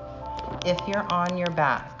 If you're on your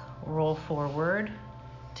back, roll forward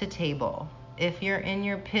to table. If you're in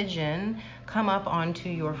your pigeon, come up onto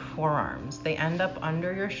your forearms. They end up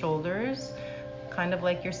under your shoulders, kind of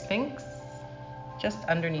like your Sphinx, just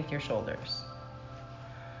underneath your shoulders.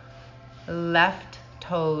 Left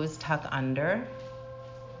toes tuck under.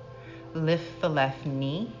 Lift the left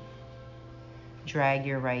knee. Drag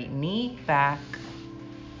your right knee back.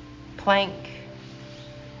 Plank.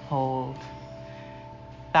 Hold.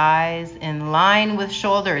 Thighs in line with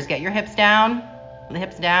shoulders. Get your hips down.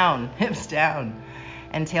 Hips down. Hips down.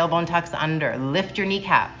 And tailbone tucks under. Lift your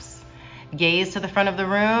kneecaps. Gaze to the front of the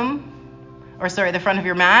room. The front of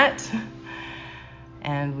your mat.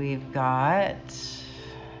 And we've got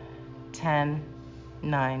 10,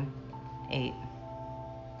 9, 8.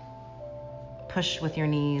 Push with your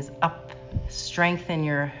knees up. Strengthen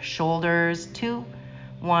your shoulders. 2,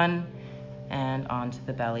 1, and onto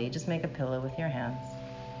the belly. Just make a pillow with your hands.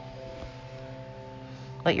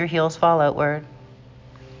 Let your heels fall outward.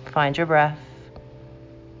 Find your breath.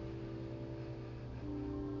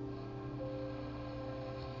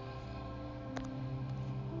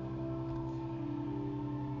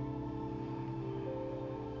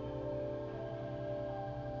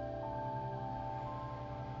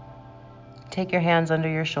 Take your hands under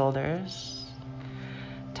your shoulders.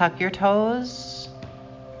 Tuck your toes.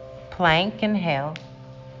 Plank, inhale.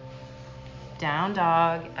 Down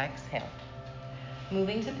dog, exhale.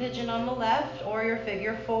 Moving to pigeon on the left or your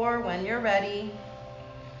figure 4 when you're ready.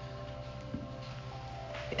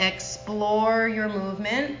 Explore your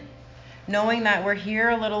movement. Knowing that we're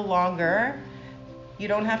here a little longer, you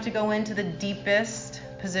don't have to go into the deepest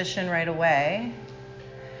position right away.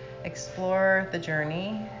 Explore the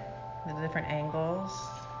journey, the different angles.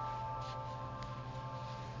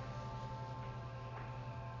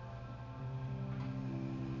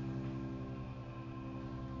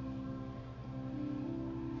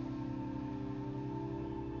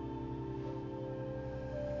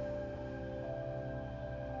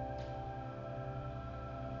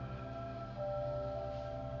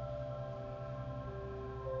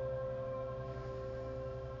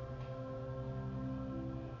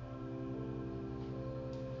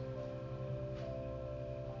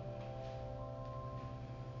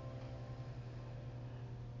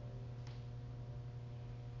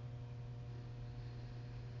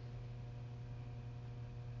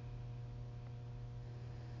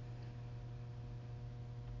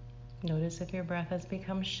 Notice if your breath has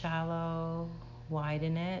become shallow,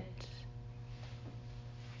 widen it.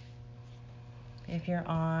 If you're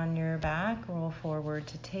on your back, roll forward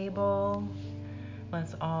to table.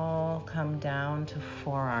 Let's all come down to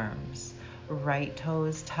forearms. Right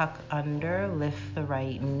toes tuck under, lift the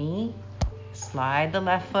right knee. Slide the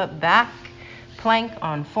left foot back, plank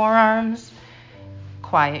on forearms.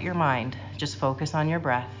 Quiet your mind, just focus on your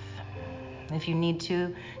breath. If you need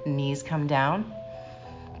to, knees come down.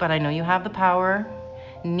 But I know you have the power.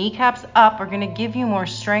 Kneecaps up are going to give you more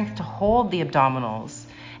strength to hold the abdominals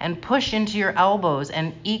and push into your elbows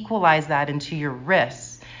and equalize that into your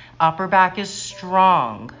wrists. Upper back is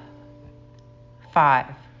strong. 5,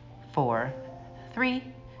 4, 3,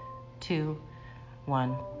 2,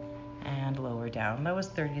 1, and lower down. That was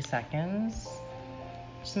 30 seconds.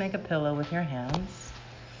 Just make a pillow with your hands.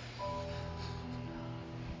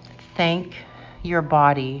 Thank your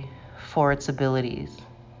body for its abilities.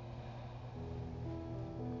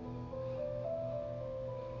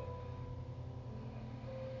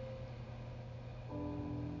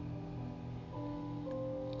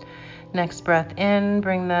 Next breath in,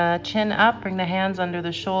 bring the chin up, bring the hands under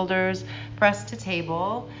the shoulders, press to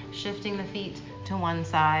table, shifting the feet to one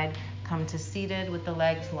side. Come to seated with the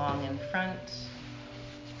legs long in front.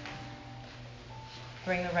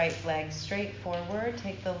 Bring the right leg straight forward.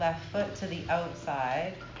 Take the left foot to the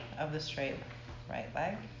outside of the straight right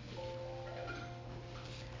leg.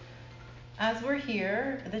 As we're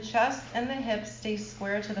here, the chest and the hips stay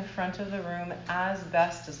square to the front of the room as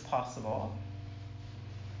best as possible.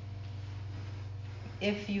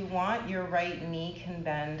 If you want, your right knee can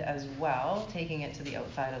bend as well, taking it to the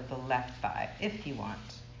outside of the left thigh, if you want.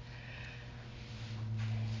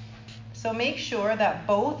 So make sure that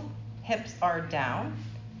both hips are down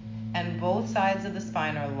and both sides of the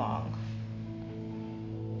spine are long.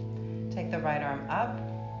 Take the right arm up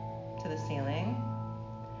to the ceiling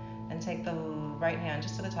and take the right hand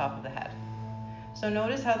just to the top of the head. So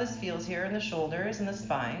notice how this feels here in the shoulders and the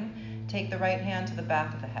spine. Take the right hand to the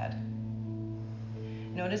back of the head.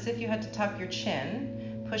 Notice if you had to tuck your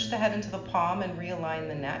chin, push the head into the palm and realign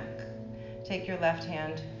the neck. Take your left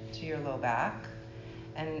hand to your low back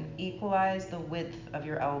and equalize the width of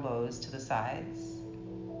your elbows to the sides.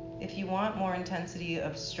 If you want more intensity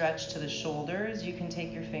of stretch to the shoulders, you can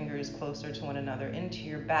take your fingers closer to one another into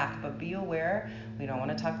your back, but be aware, we don't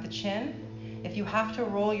want to tuck the chin. If you have to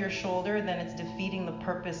roll your shoulder, then it's defeating the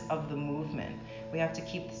purpose of the movement. We have to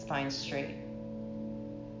keep the spine straight.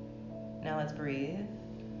 Now let's breathe.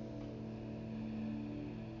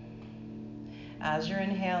 As you're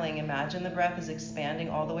inhaling, imagine the breath is expanding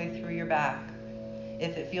all the way through your back.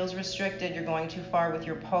 If it feels restricted, you're going too far with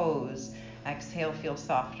your pose. Exhale, feel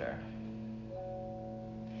softer.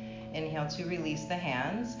 Inhale to release the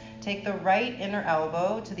hands. Take the right inner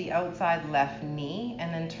elbow to the outside left knee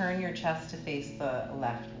and then turn your chest to face the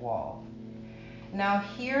left wall. Now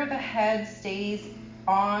here the head stays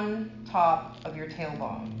on top of your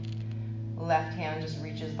tailbone. Left hand just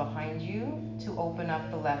reaches behind you to open up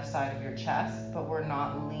the left side of your chest, but we're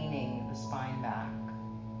not leaning the spine back.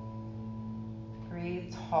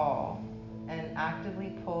 Breathe tall and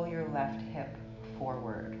actively pull your left hip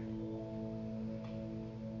forward.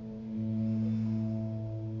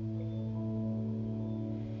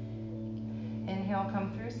 Inhale,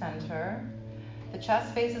 come through center. The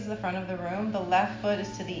chest faces the front of the room. The left foot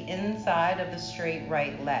is to the inside of the straight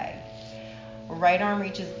right leg. Right arm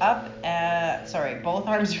reaches up, both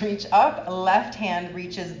arms reach up, left hand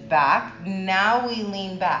reaches back. Now we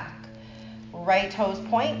lean back. Right toes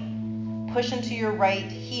point, push into your right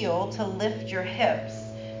heel to lift your hips.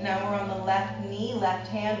 Now we're on the left knee, left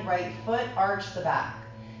hand, right foot, arch the back.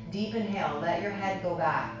 Deep inhale, let your head go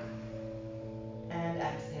back. And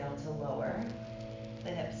exhale to lower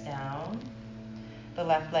the hips down. the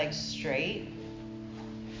left leg straight,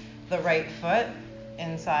 the right foot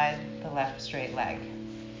inside the left straight leg.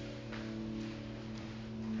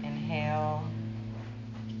 Inhale,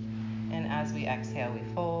 and as we exhale, we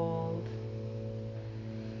fold.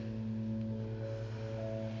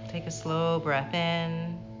 Take a slow breath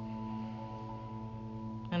in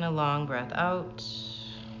and a long breath out.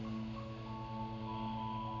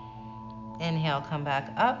 Inhale, come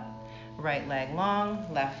back up. Right leg long,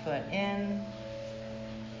 left foot in.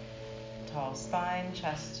 Tall spine,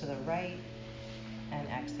 chest to the right. And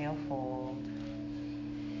exhale, fold.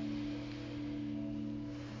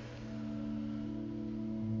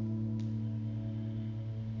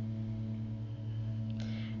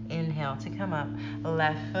 Inhale to come up.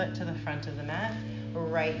 Left foot to the front of the mat.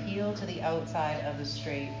 Right heel to the outside of the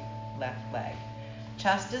straight left leg.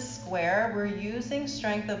 Chest is square. We're using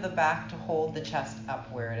strength of the back to hold the chest up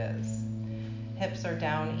where it is. Hips are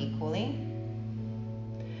down equally.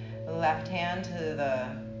 Left hand to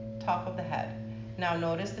the top of the head. Now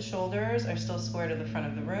notice the shoulders are still square to the front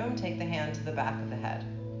of the room. Take the hand to the back of the head.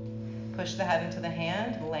 Push the head into the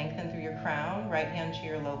hand, lengthen through your crown, right hand to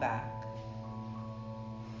your low back.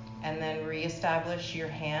 And then reestablish your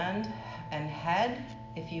hand and head.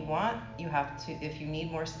 If you want, if you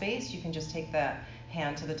need more space, you can just take that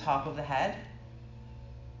hand to the top of the head.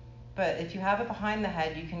 But if you have it behind the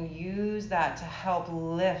head, you can use that to help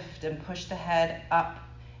lift and push the head up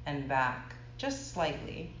and back, just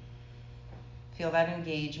slightly. Feel that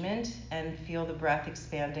engagement and feel the breath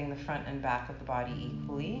expanding the front and back of the body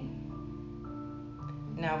equally.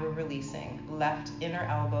 Now we're releasing. Left inner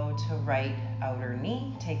elbow to right outer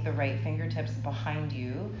knee. Take the right fingertips behind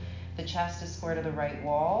you. The chest is square to the right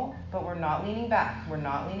wall, but we're not leaning back. We're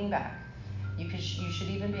not leaning back. You should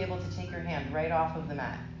even be able to take your hand right off of the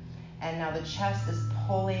mat. And now the chest is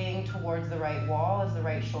pulling towards the right wall as the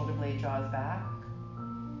right shoulder blade draws back.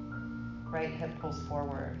 Right hip pulls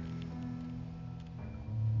forward.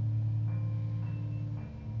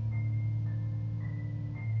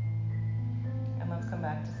 And let's come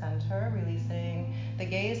back to center, releasing the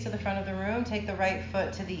gaze to the front of the room. Take the right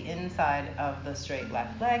foot to the inside of the straight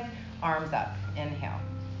left leg. Arms up. Inhale.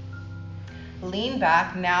 Lean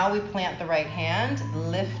back. Now we plant the right hand.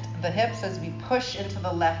 Lift the hips as we push into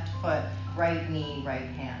the left foot. Right knee, right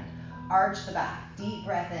hand. Arch the back. Deep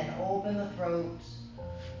breath in. Open the throat.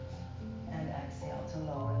 And exhale to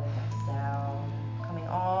lower the hips down. Coming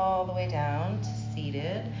all the way down to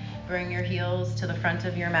seated. Bring your heels to the front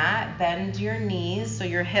of your mat. Bend your knees so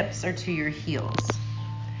your hips are to your heels.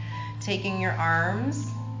 Taking your arms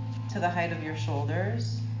to the height of your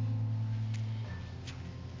shoulders.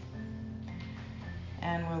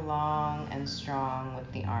 And we're long and strong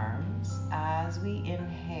with the arms. As we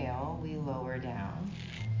inhale, we lower down.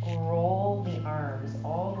 Roll the arms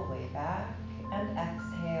all the way back and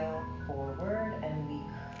exhale forward, and we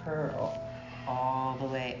curl all the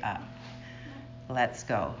way up. Let's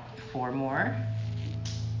go. 4 more.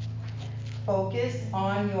 Focus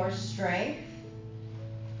on your strength.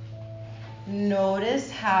 Notice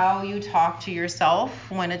how you talk to yourself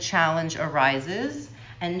when a challenge arises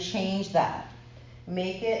and change that.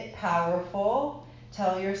 Make it powerful.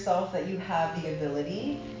 Tell yourself that you have the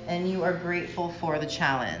ability and you are grateful for the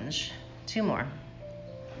challenge. 2 more.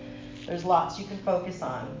 There's lots you can focus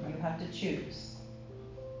on. You have to choose.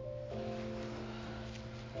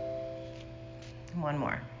 1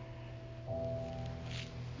 more.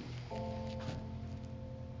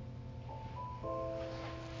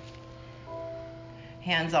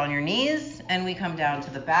 Hands on your knees, and we come down to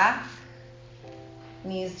the back.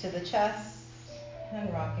 Knees to the chest,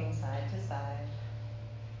 and rocking side to side.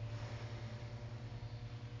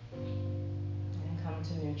 And come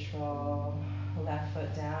to neutral. Left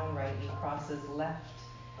foot down, right knee crosses left.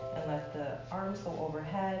 And let the arms go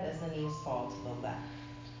overhead as the knees fall to the left.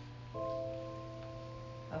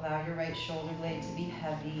 Allow your right shoulder blade to be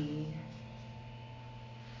heavy.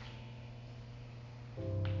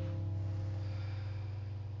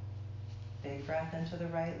 Big breath into the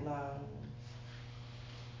right lung.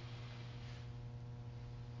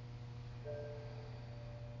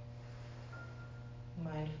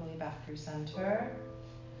 Mindfully back through center.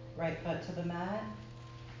 Right foot to the mat.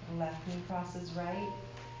 Left knee crosses right.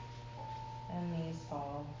 And knees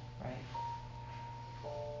fall right.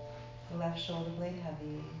 Left shoulder blade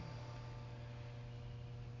heavy.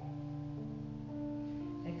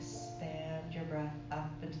 Expand your breath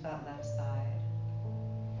up into that left side.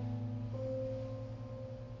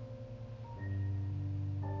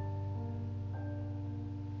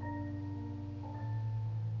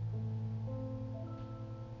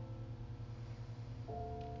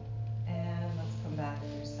 And let's come back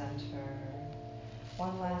through center.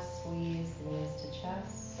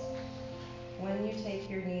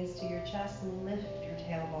 chest and lift your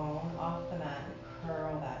tailbone off the mat and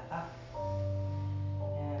curl that up.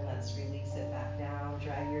 And let's release it back down.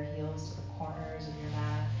 Drag your heels to the corners of your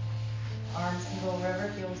mat. Arms can go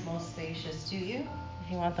wherever feels most spacious to you.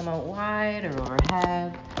 If you want them out wide or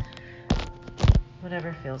overhead,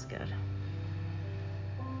 whatever feels good.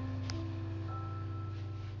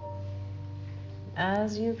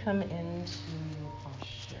 As you come into your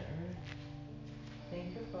posture,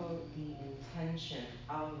 think about the intention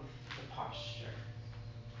of the posture.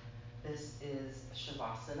 This is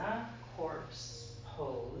Shavasana, corpse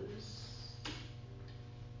pose.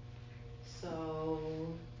 So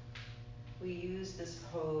we use this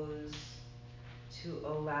pose to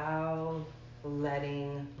allow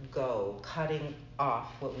letting go, cutting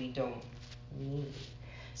off what we don't need.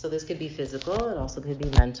 So this could be physical, it also could be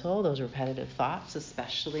mental, those repetitive thoughts,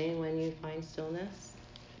 especially when you find stillness.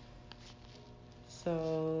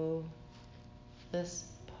 So this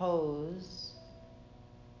pose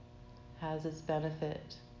has its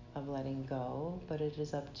benefit of letting go, but it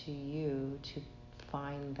is up to you to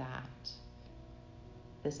find that.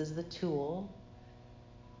 This is the tool,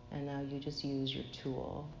 and now you just use your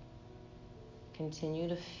tool. Continue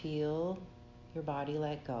to feel your body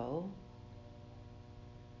let go.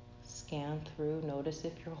 Scan through, notice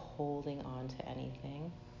if you're holding on to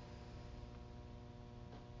anything.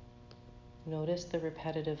 Notice the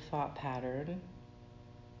repetitive thought pattern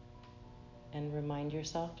and remind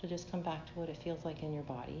yourself to just come back to what it feels like in your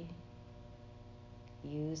body.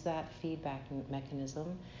 Use that feedback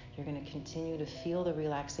mechanism. You're going to continue to feel the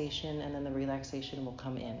relaxation, and then the relaxation will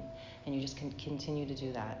come in. And you just can continue to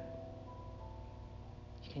do that.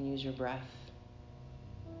 You can use your breath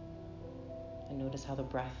and notice how the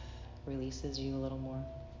breath releases you a little more.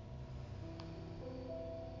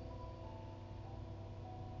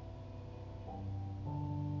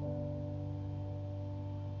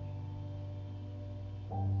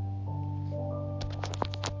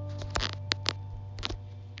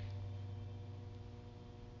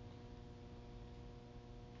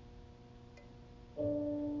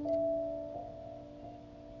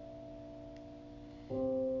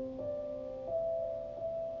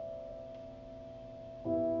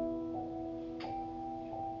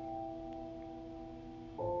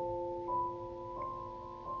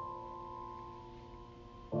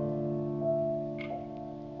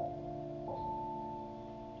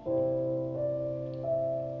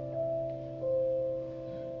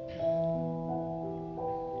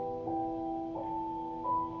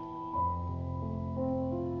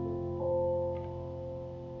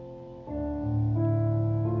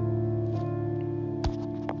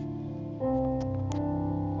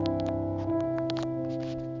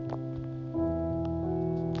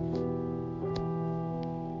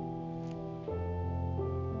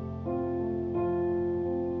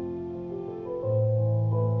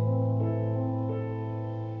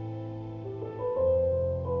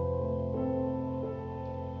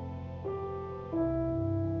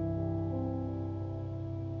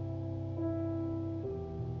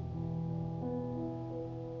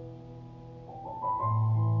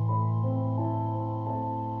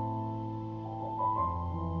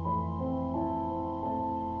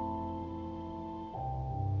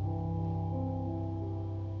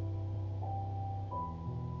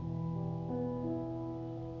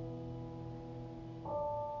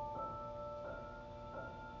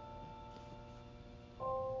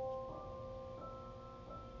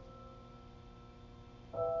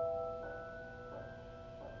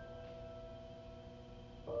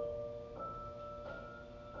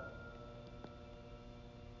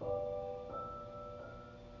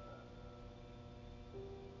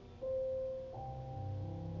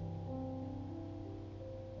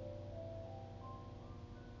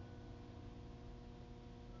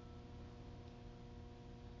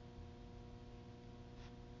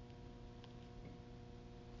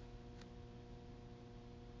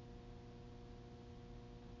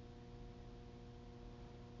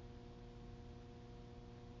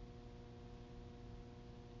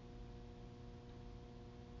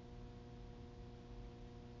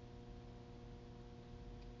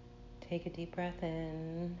 Take a deep breath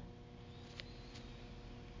in.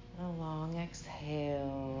 A long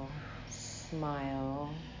exhale.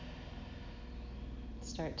 Smile.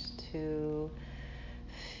 Start to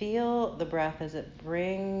feel the breath as it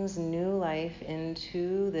brings new life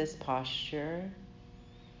into this posture,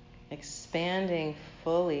 expanding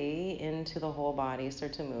fully into the whole body.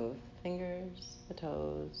 Start to move fingers, the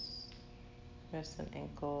toes, wrists and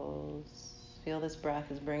ankles. Feel this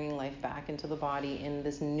breath is bringing life back into the body in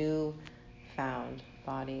this new found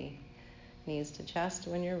body. Knees to chest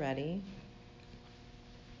when you're ready.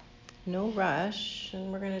 No rush,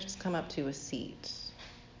 and we're going to just come up to a seat.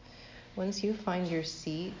 Once you find your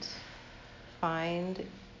seat, find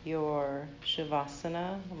your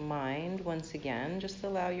Shavasana mind once again. Just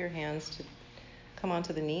allow your hands to come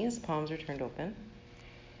onto the knees, palms are turned open.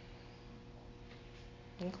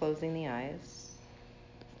 And closing the eyes.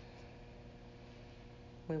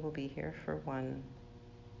 We will be here for 1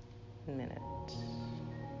 minute.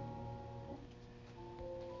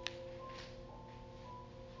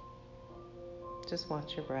 Just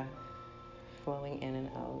watch your breath flowing in and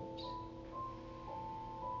out.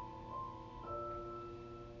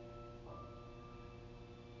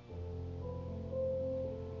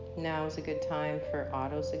 Now is a good time for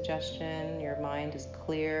auto-suggestion. Your mind is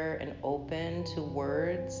clear and open to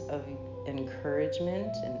words of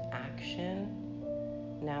encouragement and action.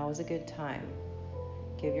 Now is a good time.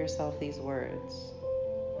 Give yourself these words.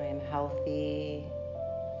 I am healthy.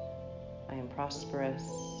 I am prosperous.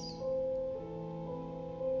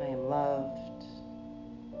 I am loved.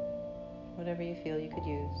 Whatever you feel you could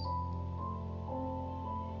use.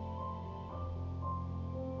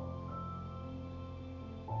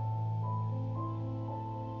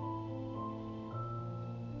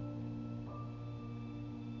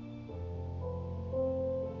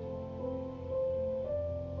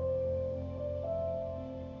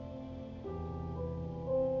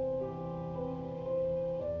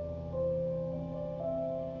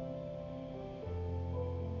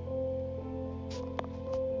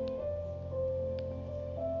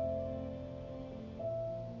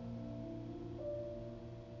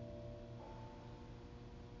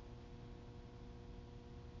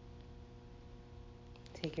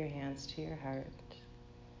 Take your hands to your heart.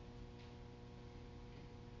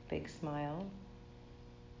 Big smile.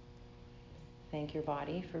 Thank your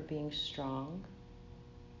body for being strong.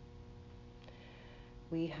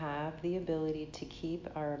 We have the ability to keep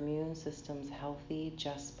our immune systems healthy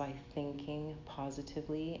just by thinking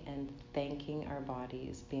positively and thanking our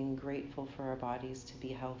bodies, being grateful for our bodies to be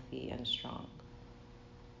healthy and strong.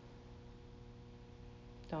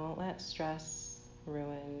 Don't let stress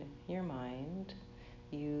ruin your mind.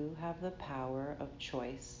 You have the power of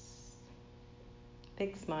choice.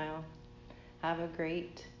 Big smile. Have a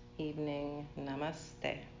great evening.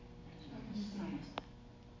 Namaste.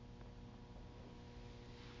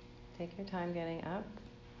 Take your time getting up.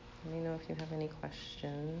 Let me know if you have any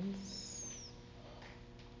questions.